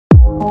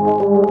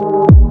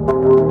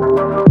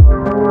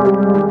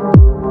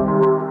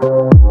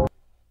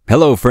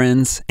Hello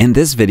friends, in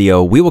this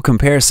video we will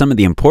compare some of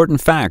the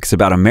important facts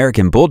about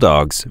American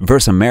Bulldogs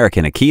versus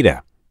American Akita.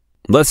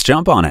 Let's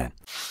jump on it.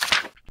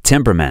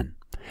 Temperament.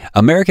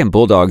 American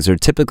Bulldogs are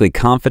typically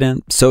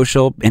confident,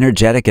 social,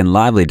 energetic, and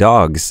lively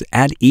dogs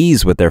at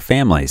ease with their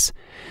families.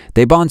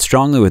 They bond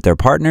strongly with their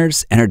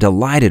partners and are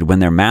delighted when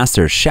their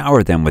masters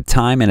shower them with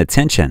time and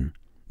attention.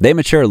 They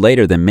mature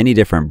later than many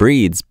different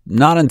breeds,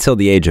 not until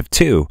the age of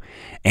 2,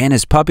 and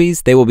as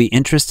puppies they will be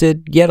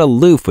interested yet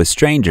aloof with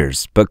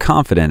strangers, but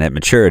confident at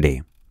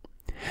maturity.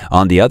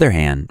 On the other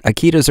hand,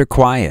 Akitas are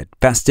quiet,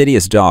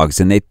 fastidious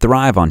dogs and they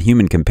thrive on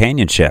human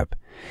companionship.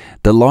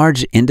 The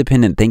large,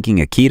 independent-thinking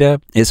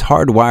Akita is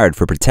hardwired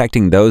for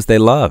protecting those they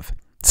love,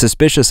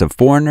 suspicious of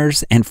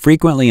foreigners and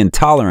frequently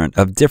intolerant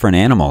of different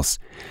animals.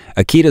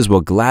 Akitas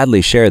will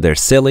gladly share their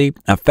silly,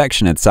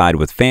 affectionate side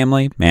with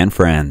family and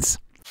friends.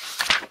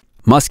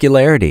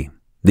 Muscularity.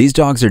 These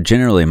dogs are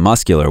generally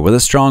muscular with a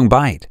strong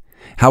bite.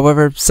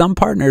 However, some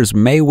partners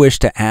may wish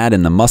to add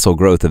in the muscle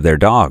growth of their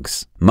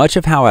dogs. Much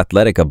of how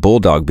athletic a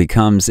bulldog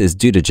becomes is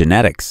due to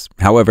genetics.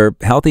 However,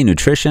 healthy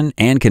nutrition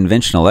and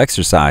conventional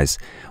exercise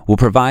will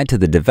provide to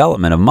the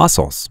development of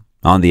muscles.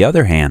 On the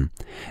other hand,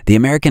 the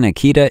American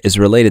Akita is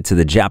related to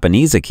the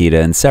Japanese Akita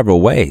in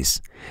several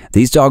ways.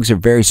 These dogs are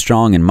very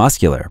strong and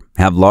muscular,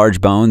 have large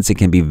bones and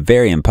can be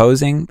very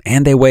imposing,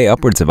 and they weigh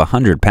upwards of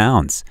 100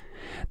 pounds.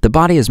 The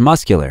body is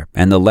muscular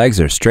and the legs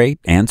are straight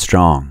and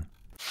strong.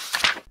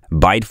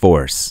 Bite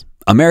force.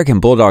 American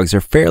Bulldogs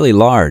are fairly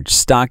large,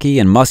 stocky,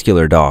 and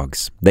muscular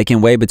dogs. They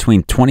can weigh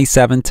between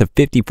 27 to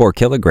 54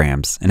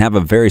 kilograms and have a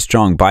very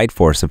strong bite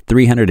force of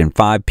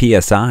 305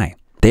 psi.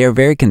 They are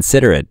very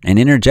considerate and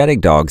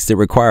energetic dogs that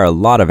require a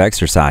lot of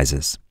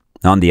exercises.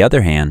 On the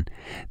other hand,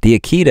 the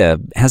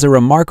Akita has a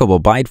remarkable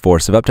bite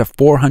force of up to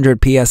 400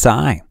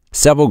 psi.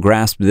 Several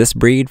grasp this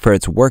breed for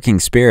its working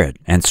spirit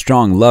and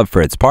strong love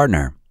for its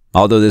partner.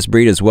 Although this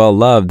breed is well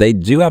loved, they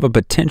do have a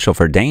potential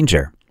for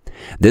danger.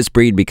 This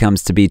breed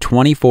becomes to be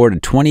 24 to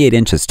 28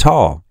 inches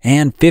tall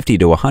and 50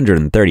 to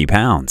 130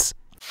 pounds.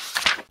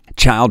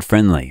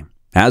 Child-friendly.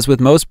 As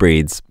with most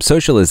breeds,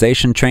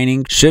 socialization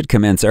training should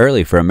commence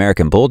early for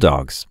American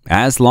Bulldogs.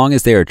 As long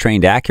as they are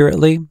trained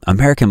accurately,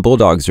 American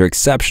Bulldogs are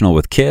exceptional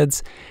with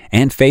kids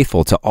and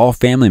faithful to all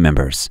family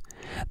members.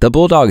 The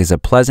Bulldog is a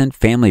pleasant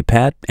family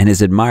pet and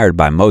is admired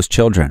by most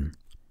children.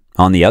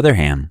 On the other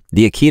hand,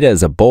 the Akita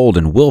is a bold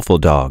and willful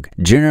dog,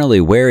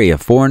 generally wary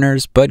of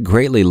foreigners but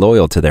greatly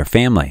loyal to their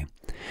family.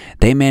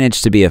 They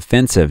manage to be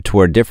offensive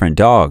toward different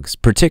dogs,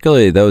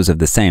 particularly those of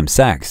the same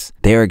sex.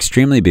 They are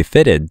extremely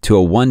befitted to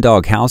a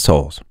one-dog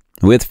household.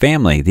 With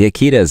family, the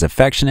Akita is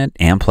affectionate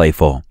and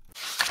playful.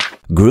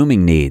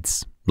 Grooming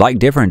needs. Like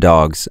different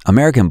dogs,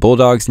 American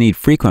Bulldogs need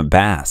frequent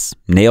baths,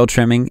 nail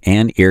trimming,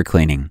 and ear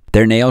cleaning.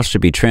 Their nails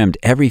should be trimmed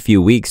every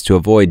few weeks to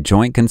avoid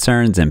joint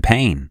concerns and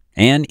pain,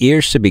 and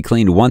ears should be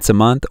cleaned once a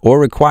month or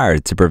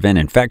required to prevent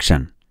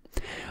infection.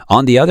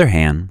 On the other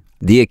hand,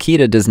 the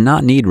Akita does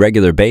not need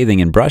regular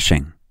bathing and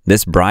brushing.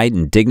 This bright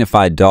and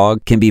dignified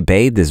dog can be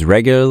bathed as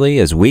regularly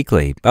as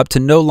weekly, up to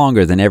no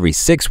longer than every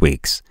 6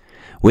 weeks.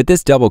 With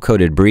this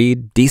double-coated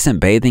breed, decent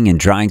bathing and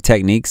drying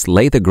techniques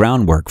lay the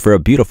groundwork for a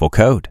beautiful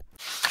coat.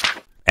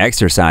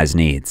 Exercise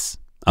needs.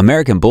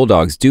 American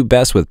Bulldogs do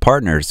best with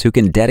partners who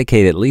can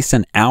dedicate at least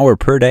an hour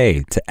per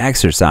day to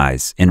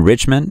exercise,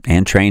 enrichment,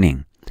 and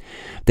training.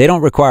 They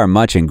don't require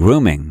much in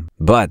grooming,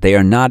 but they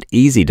are not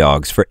easy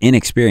dogs for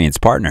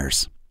inexperienced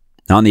partners.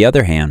 On the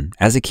other hand,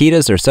 as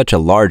Akitas are such a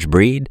large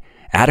breed,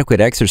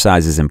 adequate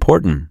exercise is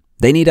important.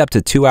 They need up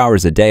to 2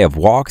 hours a day of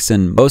walks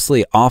and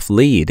mostly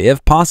off-lead,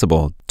 if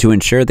possible, to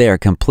ensure they are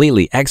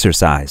completely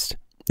exercised.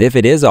 If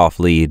it is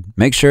off-lead,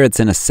 make sure it's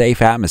in a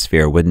safe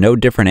atmosphere with no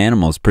different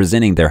animals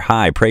presenting their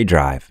high prey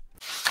drive.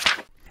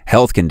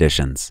 Health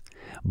conditions.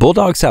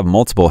 Bulldogs have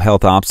multiple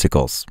health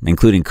obstacles,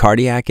 including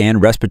cardiac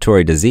and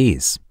respiratory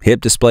disease,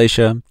 hip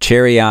dysplasia,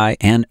 cherry eye,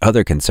 and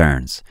other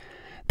concerns.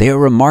 They are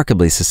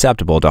remarkably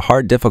susceptible to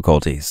heart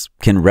difficulties,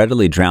 can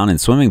readily drown in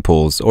swimming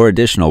pools or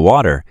additional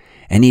water,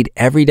 and need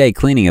everyday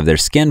cleaning of their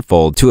skin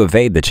fold to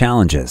evade the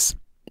challenges.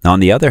 On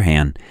the other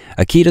hand,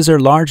 Akitas are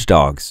large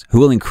dogs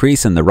who will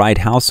increase in the right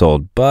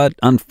household, but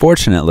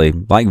unfortunately,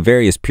 like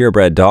various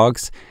purebred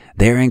dogs,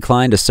 they are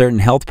inclined to certain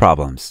health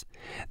problems.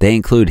 They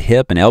include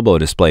hip and elbow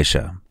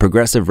dysplasia,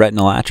 progressive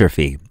retinal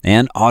atrophy,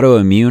 and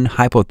autoimmune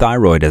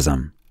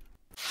hypothyroidism.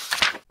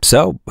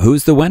 So,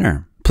 who's the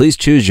winner? Please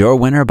choose your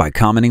winner by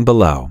commenting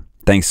below.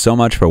 Thanks so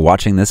much for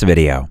watching this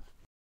video.